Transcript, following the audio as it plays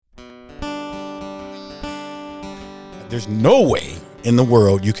there's no way in the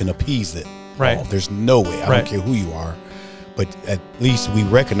world you can appease it. Right. All. There's no way. I don't care who you are, but at least we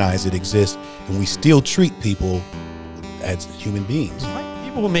recognize it exists, and we still treat people as human beings.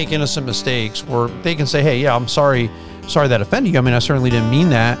 People who make innocent mistakes, or they can say, hey, yeah, I'm sorry that offended you. I mean, I certainly didn't mean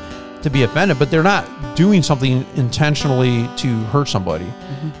that to be offended, but they're not doing something intentionally to hurt somebody.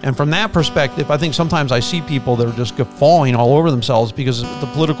 Mm-hmm. And from that perspective, I think sometimes I see people that are just falling all over themselves because of the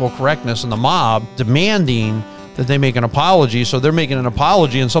political correctness and the mob demanding that they make an apology. So they're making an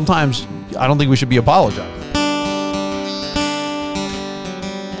apology, and sometimes I don't think we should be apologizing.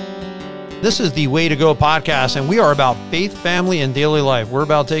 This is the Way to Go podcast, and we are about faith, family, and daily life. We're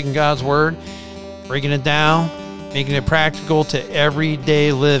about taking God's word, breaking it down, making it practical to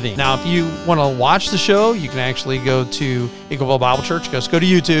everyday living. Now, if you want to watch the show, you can actually go to Eagleville Bible Church. Just go to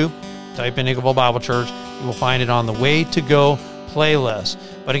YouTube, type in Eagleville Bible Church. You will find it on the Way to Go playlist.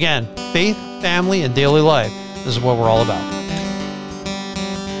 But again, faith, family, and daily life. This is what we're all about.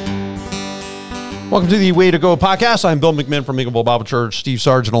 Welcome to the Way to Go podcast. I'm Bill McMinn from Eagleville Bible Church. Steve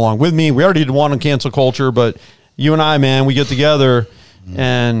Sargent along with me. We already did one on cancel culture, but you and I, man, we get together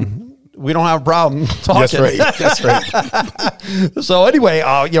and we don't have a problem talking. That's right. So anyway,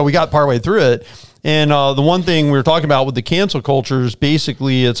 we got partway through it. And the one thing we were talking about with the cancel culture is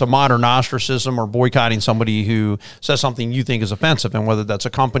basically it's a modern ostracism or boycotting somebody who says something you think is offensive, and whether that's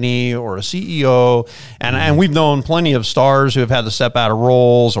a company or a CEO. And we've known plenty of stars who have had to step out of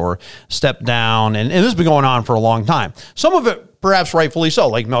roles or step down. And this has been going on for a long time. Some of it perhaps rightfully so,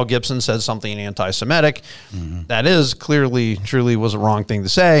 like Mel Gibson said something anti-Semitic. Mm-hmm. That is truly was a wrong thing to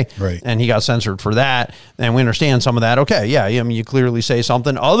say. Right. And he got censored for that. And we understand some of that. Okay, yeah, I mean, you clearly say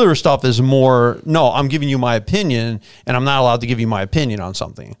something. Other stuff is more, no, I'm giving you my opinion, and I'm not allowed to give you my opinion on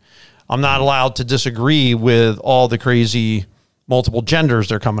something. I'm not allowed to disagree with all the crazy multiple genders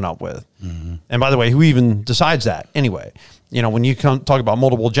they're coming up with. Mm-hmm. And by the way, who even decides that anyway? You know, when you talk about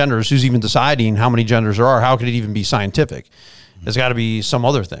multiple genders, who's even deciding how many genders there are? How could it even be scientific? There's got to be some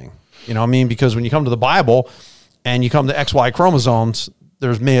other thing, you know what I mean? Because when you come to the Bible and you come to XY chromosomes,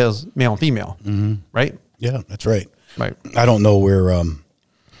 there's male and female, right? Yeah, that's right. Right. I don't know where,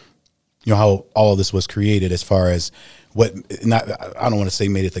 how all of this was created as far as I don't want to say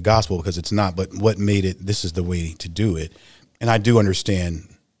made it the gospel because it's not, but what made it, this is the way to do it. And I do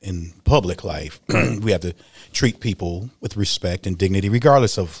understand in public life, we have to treat people with respect and dignity,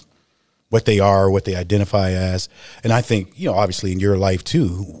 regardless of what they are, what they identify as. And I think, obviously in your life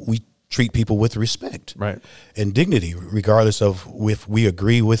too, we treat people with respect and dignity, regardless of if we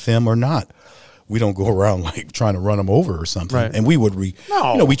agree with them or not. We don't go around like trying to run them over or something. Right. And we would, we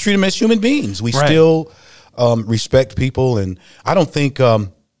treat them as human beings. We still respect people. And I don't think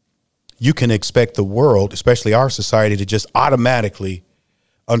you can expect the world, especially our society, to just automatically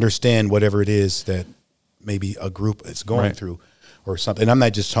understand whatever it is that maybe a group is going through or something. And I'm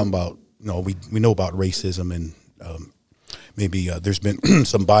not just talking about, we know about racism and maybe there's been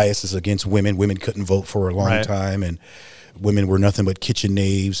some biases against women. Women couldn't vote for a long time, and women were nothing but kitchen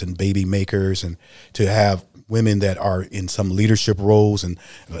knaves and baby makers. And to have women that are in some leadership roles, and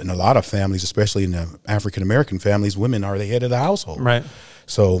in a lot of families, especially in the African-American families, women are the head of the household. Right.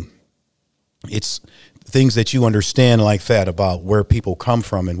 So it's things that you understand like that about where people come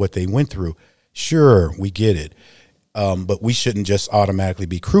from and what they went through. Sure, we get it. But we shouldn't just automatically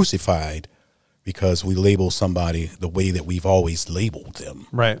be crucified because we label somebody the way that we've always labeled them.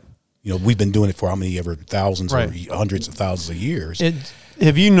 Right. We've been doing it for how many ever thousands or hundreds of thousands of years.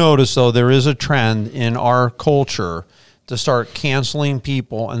 Have you noticed, though, there is a trend in our culture to start canceling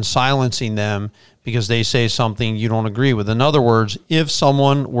people and silencing them because they say something you don't agree with? In other words, if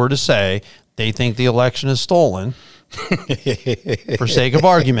someone were to say they think the election is stolen, for sake of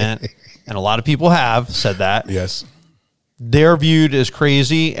argument, and a lot of people have said that. Yes. They're viewed as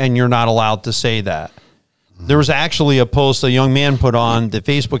crazy, and you're not allowed to say that. There was actually a post a young man put on that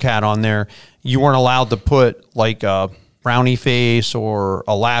Facebook had on there. You weren't allowed to put like a frowny face or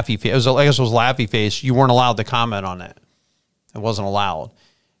a laughy face. I guess it was laughy face. You weren't allowed to comment on it. It wasn't allowed.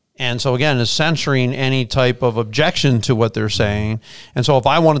 And so, again, it's censoring any type of objection to what they're saying. And so if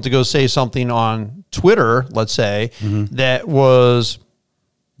I wanted to go say something on Twitter, let's say, that was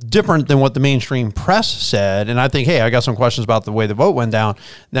different than what the mainstream press said, and I think, hey, I got some questions about the way the vote went down,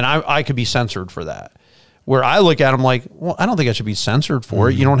 then I could be censored for that. Where I look at them like, well, I don't think I should be censored for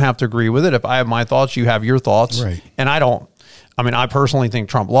it. You don't have to agree with it. If I have my thoughts, you have your thoughts. Right. And I personally think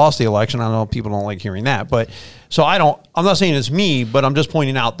Trump lost the election. I know people don't like hearing that, but so I'm not saying it's me, but I'm just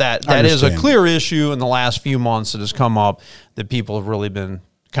pointing out that is a clear issue in the last few months that has come up that people have really been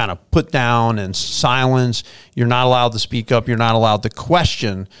kind of put down and silenced. You're not allowed to speak up. You're not allowed to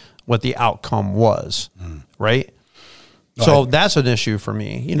question what the outcome was, right? So that's an issue for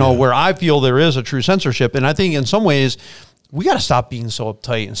me, you know, where I feel there is a true censorship. And I think in some ways, we got to stop being so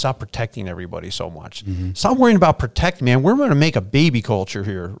uptight and stop protecting everybody so much. Stop worrying about protect, man. We're going to make a baby culture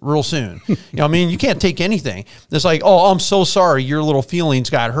here real soon. You know what I mean? You can't take anything. It's like, oh, I'm so sorry. Your little feelings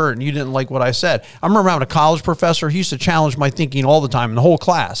got hurt and you didn't like what I said. I remember having a college professor. He used to challenge my thinking all the time in the whole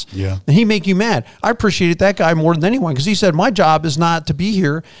class. Yeah. And he'd make you mad. I appreciated that guy more than anyone because he said, my job is not to be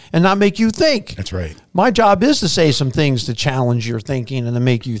here and not make you think. That's right. My job is to say some things to challenge your thinking and to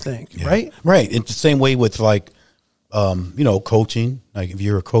make you think, right? Right. It's the same way with like, you know, coaching. Like if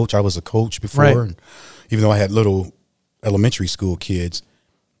you're a coach, I was a coach before. Right. And even though I had little elementary school kids,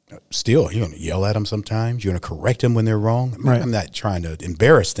 still, you're going to yell at them sometimes. You're going to correct them when they're wrong. I mean, Right. I'm not trying to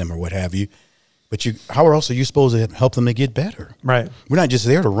embarrass them or what have you. But how else are you supposed to help them to get better? Right. We're not just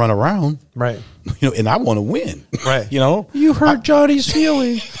there to run around. Right. You know, and I want to win. Right. You know? You hurt Johnny's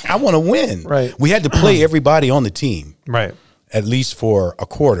feelings. I want to win. Right. We had to play everybody on the team. Right. At least for a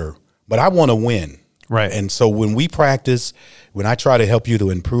quarter. But I want to win. Right. And so when we practice, when I try to help you to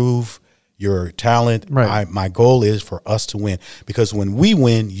improve your talent, Right. my goal is for us to win. Because when we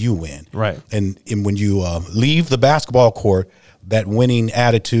win, you win. Right. And when you leave the basketball court, that winning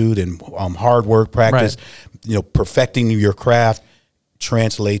attitude and hard work practice, Right. you know, perfecting your craft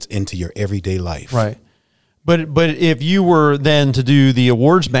translates into your everyday life. Right. But if you were then to do the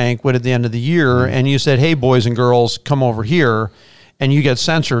awards banquet at the end of the year and you said, hey, boys and girls, come over here, and you get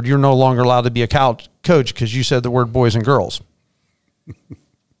censored, you're no longer allowed to be a coach because you said the word boys and girls.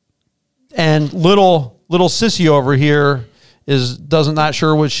 And little sissy over here does not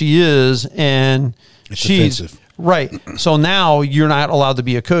sure what she is, and It's she's offensive. right. So now you're not allowed to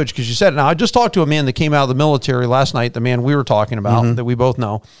be a coach because you said it. Now I just talked to a man that came out of the military last night, the man we were talking about that we both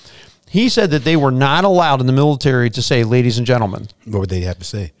know. He said that they were not allowed in the military to say ladies and gentlemen. What would they have to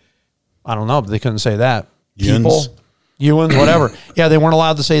say? I don't know, but they couldn't say that. Yuns? Ewans, whatever. Yeah, they weren't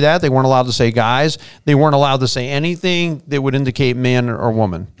allowed to say that. They weren't allowed to say guys. They weren't allowed to say anything that would indicate man or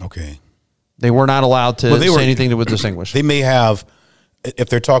woman. Okay. They were not allowed to say anything that would distinguish. They may have, if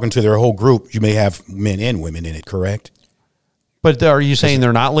they're talking to their whole group, you may have men and women in it, correct? But are you saying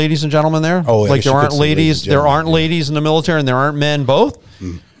they're not ladies and gentlemen there? Oh, I like guess there you aren't could say ladies ladies. and There gentlemen, aren't yeah. ladies in the military, and there aren't men both.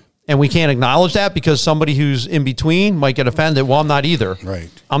 And we can't acknowledge that because somebody who's in between might get offended. Well, I'm not either. Right.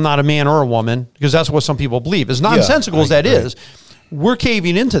 I'm not a man or a woman because that's what some people believe. As nonsensical as that is, we're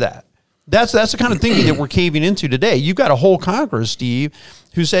caving into that. That's the kind of thinking that we're caving into today. You've got a whole Congress, Steve,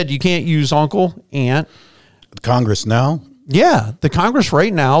 who said you can't use uncle, aunt. Congress now? Yeah, the Congress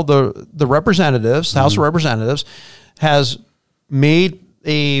right now, the representatives, House of Representatives, has made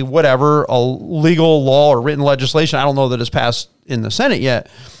a legal law or written legislation. I don't know that it's passed in the Senate yet,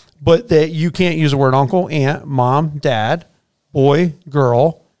 but that you can't use the word uncle, aunt, mom, dad, boy,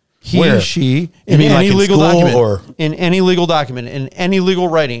 girl, he, Where? she, You mean like in legal school document, or- in any legal document, in any legal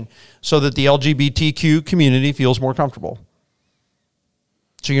writing, so that the LGBTQ community feels more comfortable.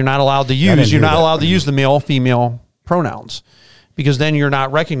 So you're not allowed to didn't use, you're hear not that. allowed to use the male, female pronouns because then you're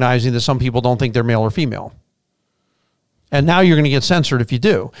not recognizing that some people don't think they're male or female. And now you're going to get censored if you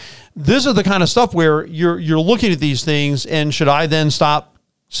do. This is the kind of stuff where you're looking at these things, and should I then stop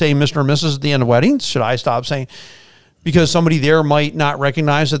saying Mr. and Mrs. at the end of weddings? Should I stop saying, because somebody there might not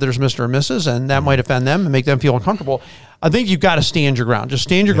recognize that there's Mr. and Mrs., and that might offend them and make them feel uncomfortable. I think you've got to stand your ground. Just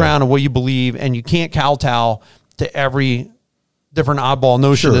stand your ground on what you believe, and you can't kowtow to every different oddball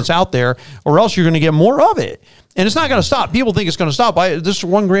notion that's out there, or else you're going to get more of it. And it's not going to stop. People think it's going to stop. This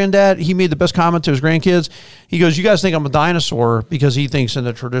one granddad, he made the best comment to his grandkids. He goes, you guys think I'm a dinosaur because he thinks in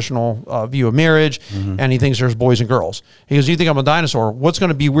the traditional view of marriage, and he thinks there's boys and girls. He goes, you think I'm a dinosaur? What's going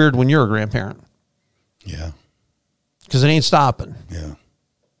to be weird when you're a grandparent? Yeah. Because it ain't stopping, Yeah.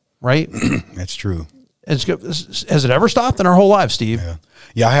 right? That's true. Has it ever stopped in our whole lives, Steve? Yeah.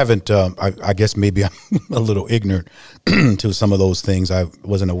 Yeah, I haven't, I guess maybe I'm a little ignorant to some of those things. I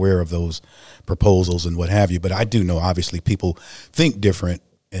wasn't aware of those proposals and what have you, but I do know obviously people think different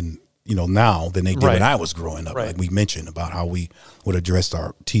and, you know, now than they did when I was growing up. Right. Like we mentioned about how we would address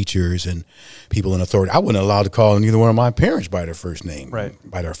our teachers and people in authority. I wasn't allowed to call neither one of my parents by their first name. Right.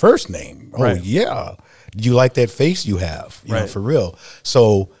 By their first name. Oh, Right. yeah. Do you like that face you have? You know, Right. for real.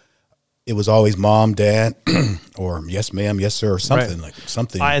 So it was always mom, dad, or yes, ma'am, yes, sir, or something like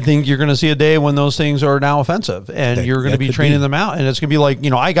something. I think you're going to see a day when those things are now offensive, and you're going to be could training be. them out, and it's going to be like,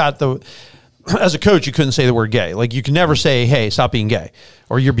 you know, as a coach, you couldn't say the word gay. Like you can never say, hey, stop being gay,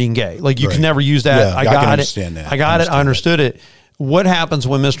 or you're being gay. Like you can Right. never use that. Yeah, I I got can it. understand that. I got it. I understood it. What happens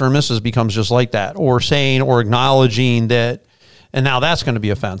when Mr. and Mrs. becomes just like that, or saying or acknowledging that, and now that's going to be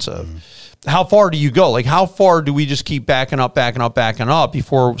offensive. how far do you go? Like, how far do we just keep backing up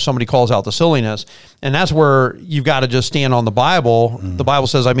before somebody calls out the silliness? And that's where you've got to just stand on the Bible. The Bible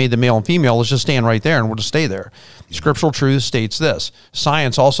says, I made the male and female. Let's just stand right there and we'll just stay there. Scriptural truth states this.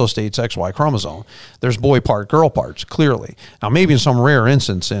 Science also states XY chromosome. There's boy part, girl parts, clearly. Now, maybe in some rare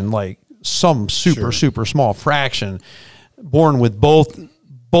instance, in like some super small fraction, born with both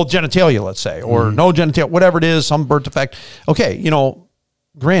genitalia, let's say, or no genitalia, whatever it is, some birth defect. Okay, you know,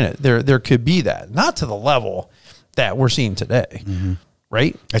 granted, there could be that, not to the level that we're seeing today,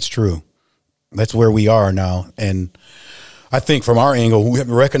 right? That's true. That's where we are now. And I think from our angle, we have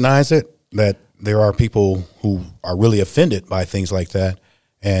to recognize it, that there are people who are really offended by things like that.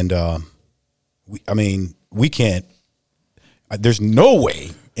 And we can't, there's no way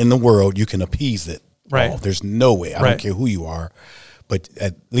in the world you can appease it. Right. All. There's no way. I don't care who you are, but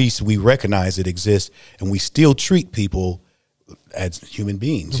at least we recognize it exists and we still treat people as human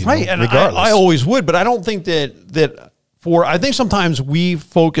beings, right? know, and regardless. I always would, but I don't think that I think sometimes we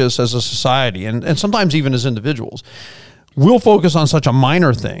focus as a society and sometimes even as individuals, we'll focus on such a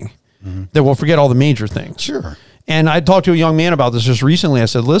minor thing that we'll forget all the major things. Sure. And I talked to a young man about this just recently. I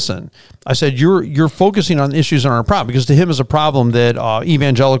said, listen, you're focusing on issues that aren't a problem, because to him is a problem that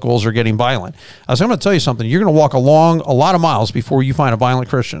evangelicals are getting violent. I said, I'm going to tell you something. You're going to walk along a lot of miles before you find a violent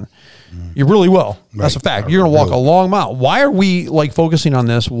Christian. You really will. That's a fact. You're going to walk a long mile. Why are we like focusing on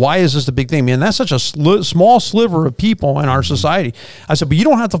this? Why is this the big thing, man? That's such a small sliver of people in our society. I said, but you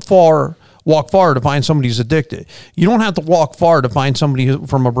don't have to walk far to find somebody who's addicted. You don't have to walk far to find somebody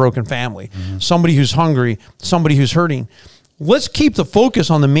from a broken family, somebody who's hungry, somebody who's hurting. Let's keep the focus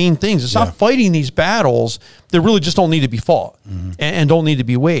on the main things. It's not fighting these battles that really just don't need to be fought and don't need to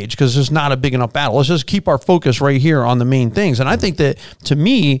be waged, because there's not a big enough battle. Let's just keep our focus right here on the main things. And I think that, to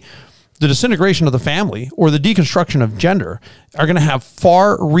me, the disintegration of the family or the deconstruction of gender are going to have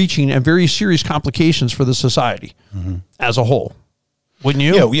far-reaching and very serious complications for the society as a whole. Wouldn't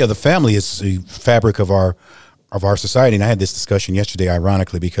you? Yeah. The family is the fabric of our society, and I had this discussion yesterday,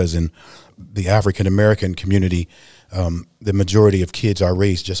 ironically, because in the African American community, the majority of kids are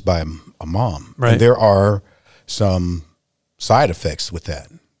raised just by a mom, right? And there are some side effects with that.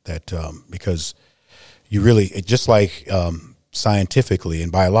 Because you really, just like scientifically and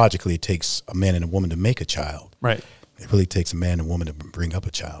biologically, it takes a man and a woman to make a child. Right. It really takes a man and a woman to bring up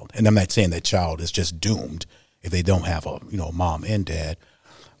a child, and I'm not saying that child is just doomed if they don't have a mom and dad,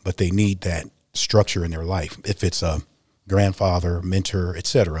 but they need that structure in their life. If it's a grandfather, mentor,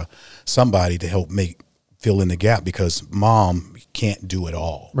 etc., somebody to help fill in the gap, because mom can't do it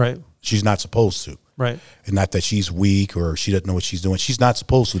all. Right. She's not supposed to. Right. And not that she's weak or she doesn't know what she's doing. She's not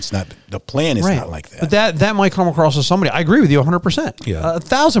supposed to. It's not, the plan is not like that. But that might come across as somebody. I agree with you 100%. Yeah.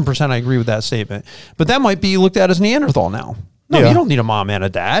 1,000% I agree with that statement. But that might be looked at as Neanderthal now. No, you don't need a mom and a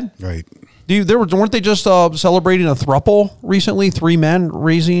dad. Right. Weren't they just celebrating a throuple recently? 3 men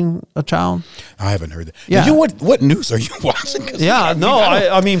raising a child? I haven't heard that. Yeah. What news are you watching? Yeah,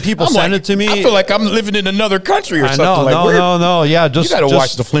 I mean, people send it to me. I feel like I'm living in another country or something. No. Yeah, you got to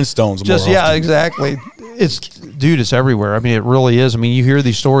watch the Flintstones more often. Yeah, exactly. It's everywhere. I mean, it really is. I mean, you hear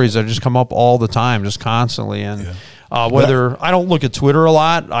these stories that just come up all the time, just constantly. And whether I don't look at Twitter a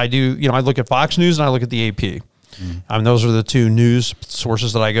lot, I do. I look at Fox News and I look at the AP. I mean, those are the 2 news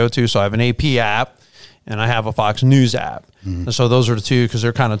sources that I go to. So I have an AP app and I have a Fox News app. And so those are the 2, because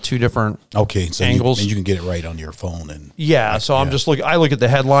they're kind of 2 different angles. And you can get it right on your phone. I'm just I look at the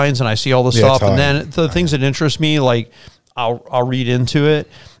headlines and I see all the stuff. And then the things that interest me, like I'll read into it.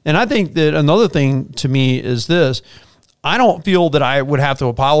 And I think that another thing to me is this. I don't feel that I would have to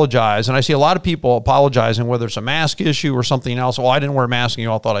apologize. And I see a lot of people apologizing, whether it's a mask issue or something else. Well, I didn't wear a mask and you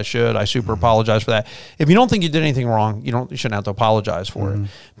all thought I should. I super apologize for that. If you don't think you did anything wrong, you shouldn't have to apologize for it.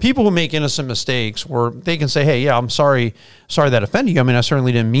 People who make innocent mistakes, where they can say, hey, yeah, I'm sorry that offended you. I mean, I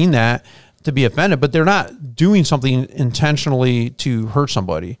certainly didn't mean that to be offended, but they're not doing something intentionally to hurt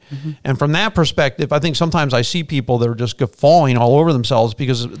somebody. And from that perspective, I think sometimes I see people that are just guffawing all over themselves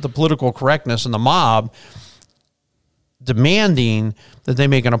because of the political correctness and the mob demanding that they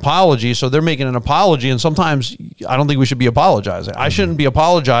make an apology. So they're making an apology, and sometimes I don't think we should be apologizing. I shouldn't be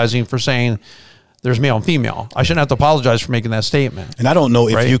apologizing for saying there's male and female. I shouldn't have to apologize for making that statement. And I don't know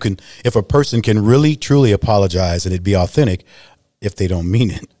if a person can really truly apologize and it'd be authentic if they don't mean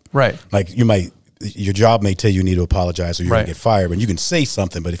it. Right. Like your job may tell you need to apologize or you're going to get fired, and you can say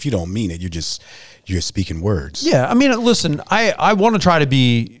something, but if you don't mean it, you're speaking words. Yeah. I mean, listen, I want to try to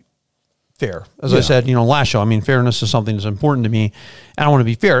be fair. As I said, last show, I mean, fairness is something that's important to me, and I want to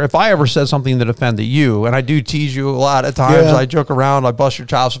be fair. If I ever said something that offended you, and I do tease you a lot at times, I joke around, I bust your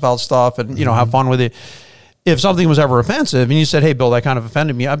chops about stuff and, have fun with it. if something was ever offensive and you said, hey, Bill, that kind of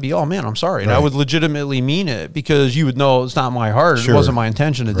offended me, I'd be, oh, man, I'm sorry. And I Right. would legitimately mean it because you would know it's not my heart. Sure. It wasn't my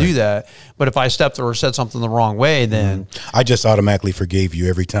intention to do that. But if I stepped or said something the wrong way, then I just automatically forgave you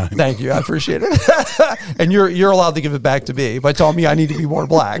every time. thank you. I appreciate it. And you're allowed to give it back to me by telling me I need to be more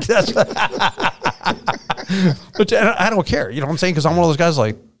black. That's but I don't care. You know what I'm saying? Because I'm one of those guys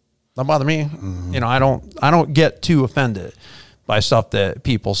like, don't bother me. You know, I don't get too offended by stuff that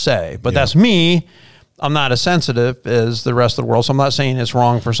people say. But that's me. I'm not as sensitive as the rest of the world, so I'm not saying it's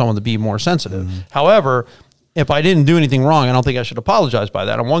wrong for someone to be more sensitive. However, if I didn't do anything wrong, I don't think I should apologize by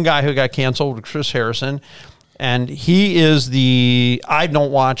that. And one guy who got canceled was Chris Harrison, and he is I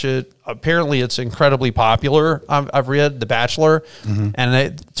don't watch it. Apparently, it's incredibly popular. I've read The Bachelor,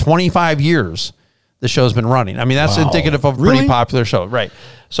 and 25 years the show's been running. I mean, that's indicative of a pretty popular show, right?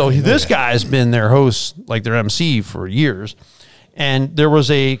 So this guy's been their host, like their MC for years. And there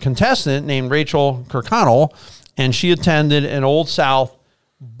was a contestant named Rachel Kirkconnell, and she attended an Old South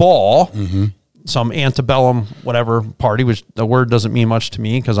ball, some antebellum whatever party, which the word doesn't mean much to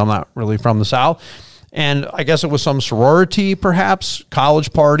me because I'm not really from the South. And I guess it was some sorority, perhaps,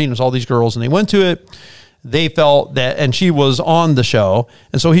 college party, and there's all these girls, and they went to it. They felt that, and she was on the show.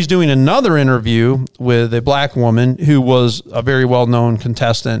 And so he's doing another interview with a black woman who was a very well-known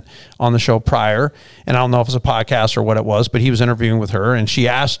contestant on the show prior. And I don't know if it was a podcast or what it was, but he was interviewing with her, and she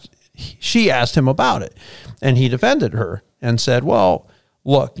asked him about it. And he defended her and said, well,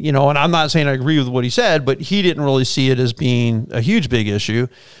 look, you know, and I'm not saying I agree with what he said, but he didn't really see it as being a huge, big issue.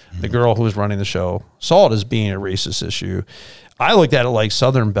 The girl who was running the show saw it as being a racist issue. I looked at it like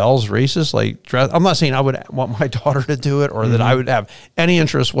Southern Belle's racist. Like, I'm not saying I would want my daughter to do it or that I would have any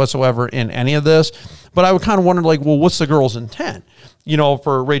interest whatsoever in any of this, but I would kind of wonder, like, well, what's the girl's intent? You know,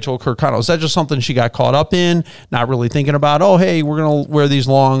 for Rachel Kirkconnell, is that just something she got caught up in, not really thinking about, oh, hey, we're going to wear these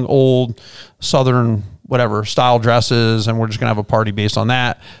long, old Southern, whatever, style dresses, and we're just going to have a party based on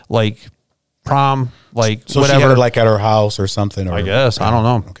that, like prom, like So whatever. she had it like at her house or something? Or, I guess. I don't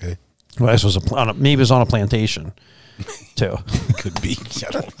know. Okay. Well, this was maybe it was on a plantation, too. Could be.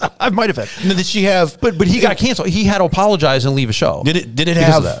 I might have had. Did she have? But he got canceled. He had to apologize and leave a show. Did it because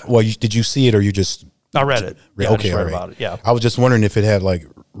have? of that. Well, did you see it or you just? I read it. Yeah, I Okay, just read all right. about it. Yeah. I was just wondering if it had like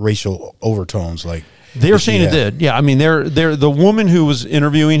racial overtones, like They're did she saying it have- did. Yeah, I mean, the woman who was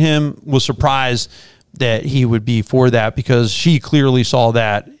interviewing him was surprised that he would be for that because she clearly saw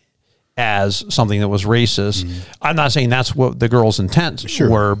that as something that was racist. I'm not saying that's what the girl's intents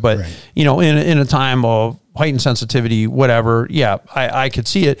were, but you know, in a time of heightened sensitivity, whatever, yeah, I could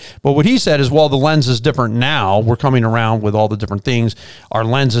see it. But what he said is, well, the lens is different now. We're coming around with all the different things. Our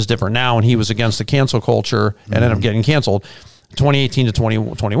lens is different now, and he was against the cancel culture and ended up getting canceled. 2018 to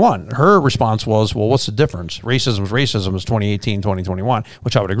 2021. Her response was, well, what's the difference? Racism is 2018, 2021,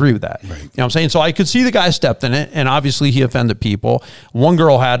 which I would agree with that. Right. You know what I'm saying? So I could see the guy stepped in it, and obviously he offended people. One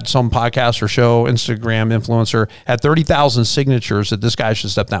girl had some podcast or show, Instagram influencer, had 30,000 signatures that this guy should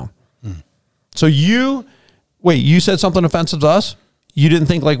step down. So you said something offensive to us? You didn't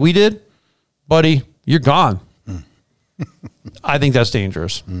think like we did? Buddy, you're gone. I think that's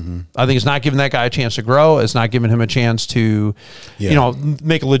dangerous. I think it's not giving that guy a chance to grow. It's not giving him a chance to, you know,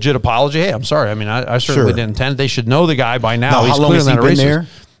 make a legit apology. Hey, I'm sorry. I mean, I certainly didn't intend. They should know the guy by now. How long has he been there?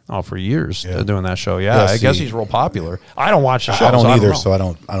 Oh, for years doing that show. Yeah, I guess he's real popular. I don't watch the show. I don't either, so I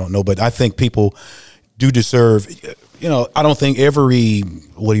don't know. But I think people do deserve. You know, I don't think every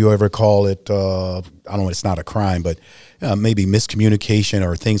what do you ever call it? I don't know. It's not a crime, but maybe miscommunication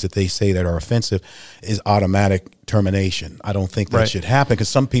or things that they say that are offensive is automatic termination. I don't think that should happen because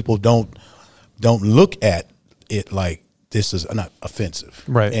some people don't look at it like this is not offensive.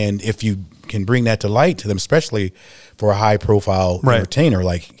 Right. And if you can bring that to light to them, especially for a high profile entertainer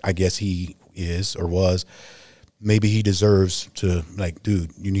like I guess he is or was, maybe he deserves to, like,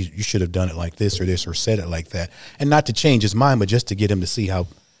 dude, you should have done it like this or said it like that. And not to change his mind, but just to get him to see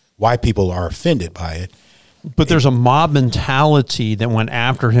why people are offended by it. But there's a mob mentality that went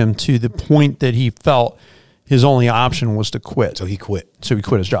after him to the point that he felt his only option was to quit. So he quit. So he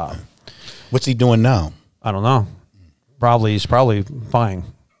quit his job. What's he doing now? I don't know. He's probably fine.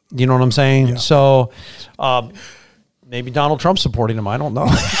 You know what I'm saying? Yeah. So maybe Donald Trump's supporting him. I don't know.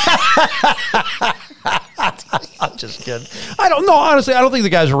 I'm just kidding. I don't know. Honestly, I don't think the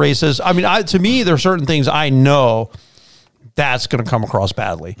guy's a racist. I mean, to me, there are certain things I know that's going to come across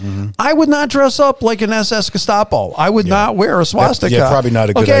badly. I would not dress up like an SS Gestapo. I would not wear a swastika. Probably not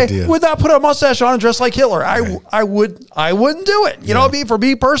a good idea. Would not put a mustache on and dress like Hitler. I wouldn't do it. You know what I mean? For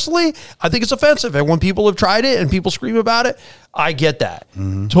me personally, I think it's offensive. And when people have tried it and people scream about it, I get that.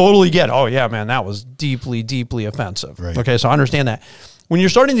 Totally get it. Oh yeah, man, that was deeply, deeply offensive. Right. Okay, so I understand that. When you're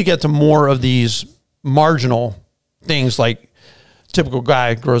starting to get to more of these marginal things like typical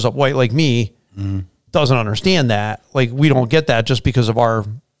guy grows up white like me doesn't understand that. Like we don't get that just because of our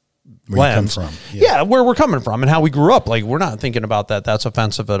lens. Where you come from. Yeah, where we're coming from and how we grew up. Like we're not thinking about that. That's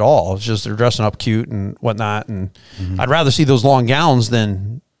offensive at all. It's just they're dressing up cute and whatnot. And I'd rather see those long gowns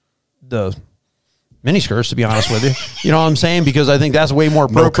than the miniskirts, to be honest with you. You know what I'm saying? Because I think that's way more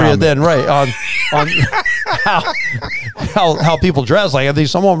appropriate than on how people dress. Like I think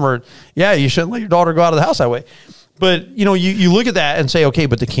some of them are, you shouldn't let your daughter go out of the house that way. But you look at that and say, okay,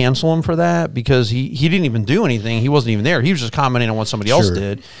 but to cancel him for that because he didn't even do anything. He wasn't even there. He was just commenting on what somebody else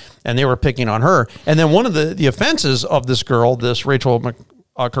did, and they were picking on her. And then one of the offenses of this girl, this Rachel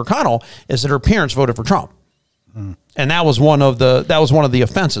Kirkconnell, is that her parents voted for Trump, and that was one of the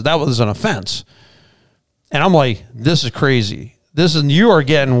offenses. That was an offense. And I'm like, this is crazy. You are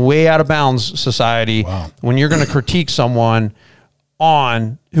getting way out of bounds, society, when you're going to critique someone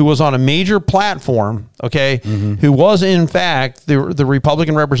who was on a major platform, okay, who was in fact the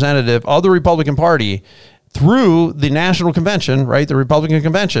Republican representative of the Republican Party through the national convention, right? The Republican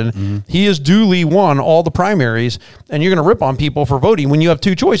convention. He has duly won all the primaries, and you're going to rip on people for voting when you have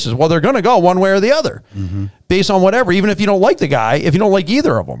two choices. Well, they're going to go one way or the other based on whatever, even if you don't like the guy, if you don't like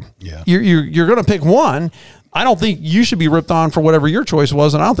either of them, you're going to pick one. I don't think you should be ripped on for whatever your choice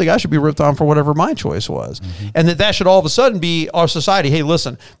was, and I don't think I should be ripped on for whatever my choice was. And that should all of a sudden be our society. Hey,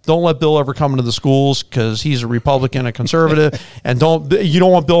 listen, don't let Bill ever come into the schools because he's a Republican, a conservative, and you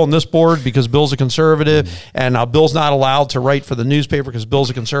don't want Bill on this board because Bill's a conservative, and Bill's not allowed to write for the newspaper because Bill's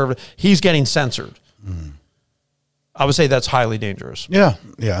a conservative. He's getting censored. I would say that's highly dangerous. Yeah,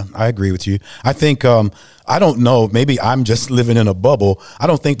 I agree with you. I think, I don't know, maybe I'm just living in a bubble. I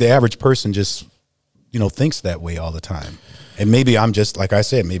don't think the average person just thinks that way all the time. And maybe I'm just, like I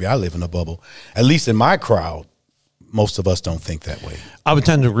said, maybe I live in a bubble. At least in my crowd, most of us don't think that way. I would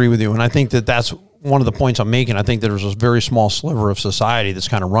tend to agree with you. And I think that that's one of the points I'm making. I think that there's a very small sliver of society that's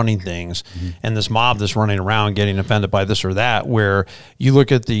kind of running things and this mob that's running around getting offended by this or that, where you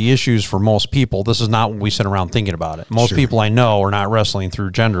look at the issues for most people, this is not what we sit around thinking about it. Most people I know are not wrestling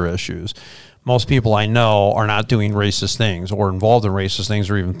through gender issues. Most people I know are not doing racist things or involved in racist things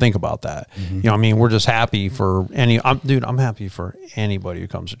or even think about that. We're just happy for I'm happy for anybody who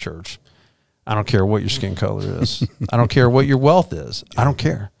comes to church. I don't care what your skin color is. I don't care what your wealth is. I don't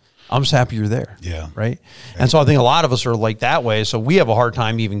care. I'm just happy you're there. Yeah. Right. And so I think a lot of us are like that way. So we have a hard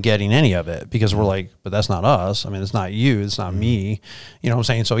time even getting any of it because we're like, but that's not us. I mean, it's not you. It's not me. You know what I'm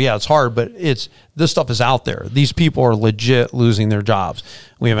saying? So yeah, it's hard, but this stuff is out there. These people are legit losing their jobs.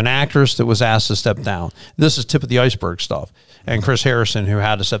 We have an actress that was asked to step down. This is tip of the iceberg stuff. And Chris Harrison, who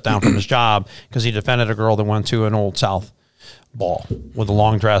had to step down from his job because he defended a girl that went to an Old South ball with the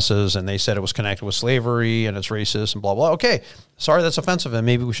long dresses, and they said it was connected with slavery and it's racist and blah, blah. Okay, sorry, that's offensive, and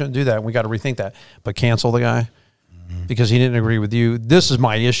maybe we shouldn't do that, and we got to rethink that. But cancel the guy because he didn't agree with you. This is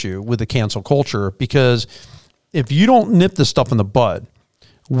my issue with the cancel culture, because if you don't nip this stuff in the bud,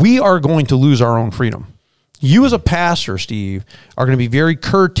 we are going to lose our own freedom. You as a pastor, Steve, are going to be very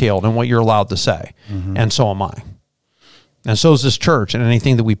curtailed in what you're allowed to say, and so am I. And so is this church, and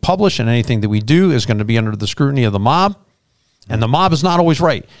anything that we publish and anything that we do is going to be under the scrutiny of the mob. And the mob is not always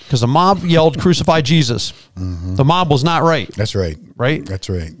right, because the mob yelled, "Crucify Jesus." The mob was not right. That's right. Right? That's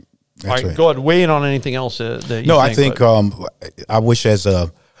right. That's All right, right. go ahead. Weigh in on anything else that you No, think. I wish I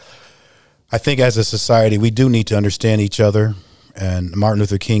think as a society, we do need to understand each other. And Martin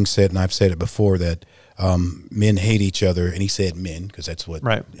Luther King said, and I've said it before, that men hate each other. And he said men, because that's what,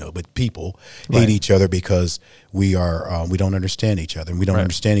 but people hate each other because we don't understand each other. And we don't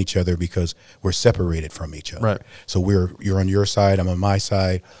understand each other because we're separated from each other. Right. So you're on your side, I'm on my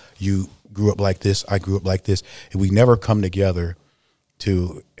side. You grew up like this, I grew up like this. And we never come together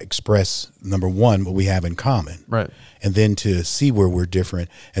to express, number one, what we have in common. Right. And then to see where we're different.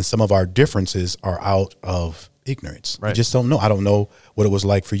 And some of our differences are out of ignorance. Right. We just don't know. I don't know what it was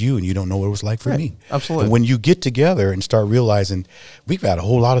like for you, and you don't know what it was like for me. Absolutely. And when you get together and start realizing we've got a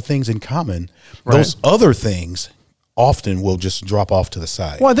whole lot of things in common, those other things often will just drop off to the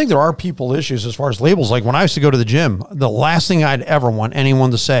side. Well, I think there are people issues as far as labels. Like when I used to go to the gym, the last thing I'd ever want anyone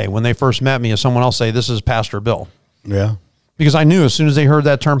to say when they first met me is someone else say, "This is Pastor Bill." Yeah. Because I knew as soon as they heard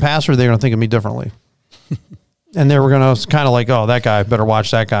that term pastor, they were going to think of me differently. And they were going to kind of like, oh, that guy, better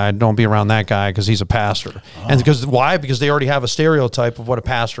watch that guy. Don't be around that guy because he's a pastor. Oh. And because why? Because they already have a stereotype of what a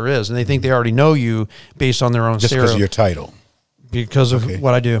pastor is. And they think they already know you based on their own just because of your title. Because of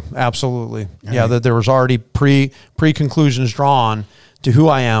what I do. Absolutely. All right. That there was already pre-conclusions drawn to who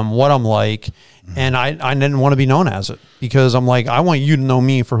I am, what I'm like, And I didn't want to be known as it, because I'm like, I want you to know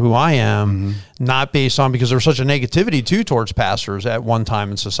me for who I am, not based on, because there's such a negativity too towards pastors at one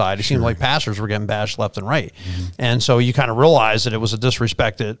time in society. It seemed like pastors were getting bashed left and right. And so you kind of realize that it was a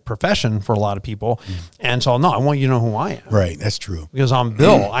disrespected profession for a lot of people. And so, no, I want you to know who I am. Right. That's true. Because I'm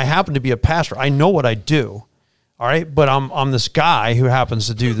Bill. I happen to be a pastor. I know what I do. All right. But I'm this guy who happens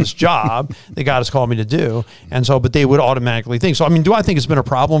to do this job that God has called me to do. And so, but they would automatically think. So, I mean, do I think it's been a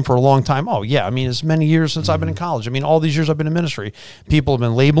problem for a long time? Oh, yeah. I mean, it's many years since I've been in college. I mean, all these years I've been in ministry. People have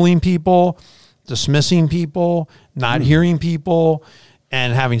been labeling people, dismissing people, not hearing people,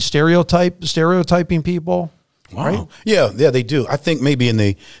 and having stereotyping people. Wow. Right? Yeah, they do. I think maybe in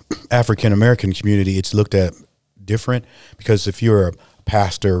the African American community, it's looked at different, because if you're a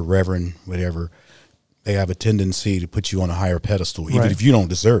pastor, reverend, whatever, they have a tendency to put you on a higher pedestal, even if you don't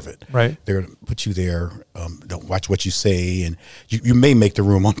deserve it. Right. They're going to put you there. Don't watch what you say, and you may make the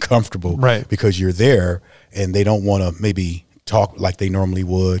room uncomfortable, right, because you're there, and they don't want to maybe talk like they normally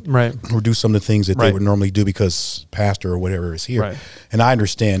would, right, or do some of the things that they would normally do because pastor or whatever is here. Right. And I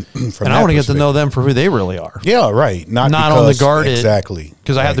understand from that and I want to get to know them for who they really are. Yeah, right. Not on the guard. Exactly.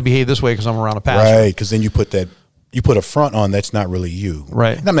 Because I have to behave this way because I'm around a pastor. Right, because then you put a front on that's not really you.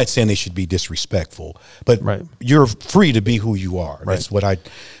 Right. And I'm not saying they should be disrespectful, but you're free to be who you are. Right. That's what I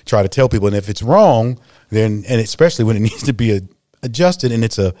try to tell people. And if it's wrong, then, and especially when it needs to be adjusted and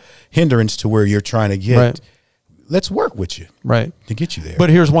it's a hindrance to where you're trying to get, let's work with you. Right. To get you there. But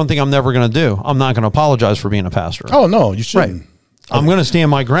here's one thing I'm never going to do. I'm not going to apologize for being a pastor. Oh, no, you shouldn't. Right. I'm going to stand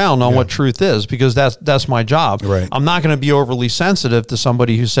my ground on what truth is, because that's my job. Right. I'm not going to be overly sensitive to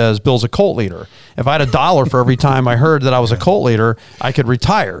somebody who says Bill's a cult leader. If I had $1 for every time I heard that I was a cult leader, I could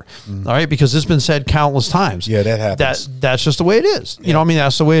retire. All right, because it's been said countless times. Yeah, that happens. That's just the way it is. You know what I mean?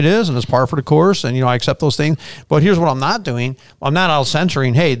 That's the way it is, and it's par for the course, and I accept those things. But here's what I'm not doing. I'm not out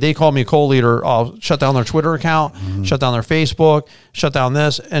censoring, hey, they called me a cult leader, I'll shut down their Twitter account, shut down their Facebook, shut down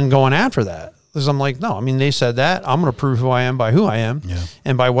this, and going after that. Because I'm like, no, I mean, they said that. I'm going to prove who I am by who I am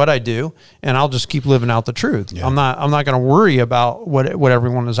and by what I do, and I'll just keep living out the truth. I'm not going to worry about what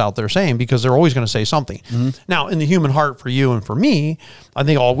everyone is out there saying, because they're always going to say something. Now, in the human heart, for you and for me, I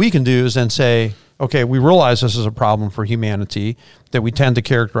think all we can do is then say, okay, we realize this is a problem for humanity, that we tend to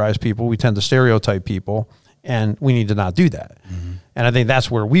characterize people, we tend to stereotype people, and we need to not do that. And I think that's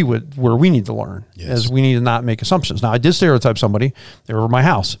where we need to learn, is we need to not make assumptions. Now, I did stereotype somebody. They were over my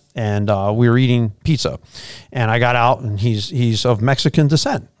house, and we were eating pizza, and I got out, and he's of Mexican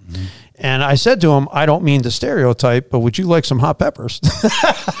descent. And I said to him, I don't mean to stereotype, but would you like some hot peppers?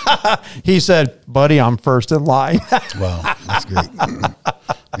 He said, buddy, I'm first in line. Wow, that's great.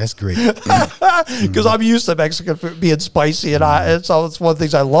 That's great. Because I'm used to Mexican food being spicy and hot. And so it's one of the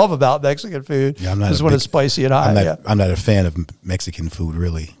things I love about Mexican food is when it's spicy and hot. I'm not a fan of Mexican food,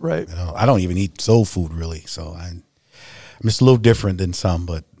 really. Right. I don't even eat soul food, really. So I'm just a little different than some,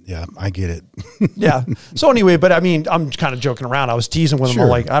 but yeah, I get it. Yeah. So anyway, but I mean, I'm kind of joking around. I was teasing with him. I'm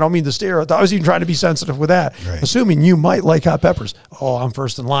like, I don't mean to stereotype. I was even trying to be sensitive with that. Right. Assuming you might like hot peppers. Oh, I'm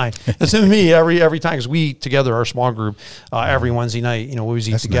first in line. It's in me every time, because we together, our small group, every Wednesday night, we always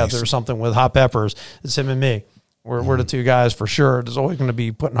eat together or something with hot peppers. It's him and me. We're the two guys for sure. There's always going to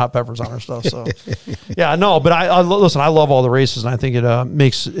be putting hot peppers on our stuff. So, yeah, no, but I listen, I love all the races, and I think it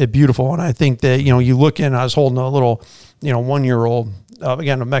makes it beautiful. And I think that, you look in, I was holding a little, 1-year-old,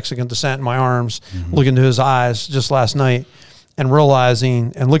 again, of Mexican descent in my arms, looking into his eyes just last night and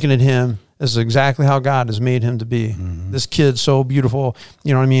realizing and looking at him, this is exactly how God has made him to be. This kid's so beautiful,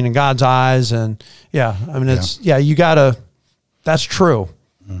 you know what I mean, in God's eyes. And yeah, I mean, you gotta, that's true.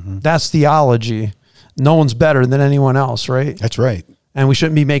 That's theology. No one's better than anyone else, right? That's right. And we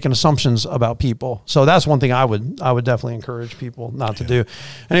shouldn't be making assumptions about people. So that's one thing I would definitely encourage people not to do.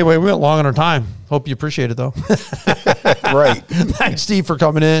 Anyway, we went long on our time. Hope you appreciate it, though. Right. Thanks, Steve, for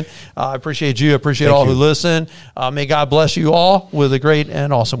coming in. I appreciate you. I appreciate all who listen. May God bless you all with a great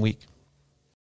and awesome week.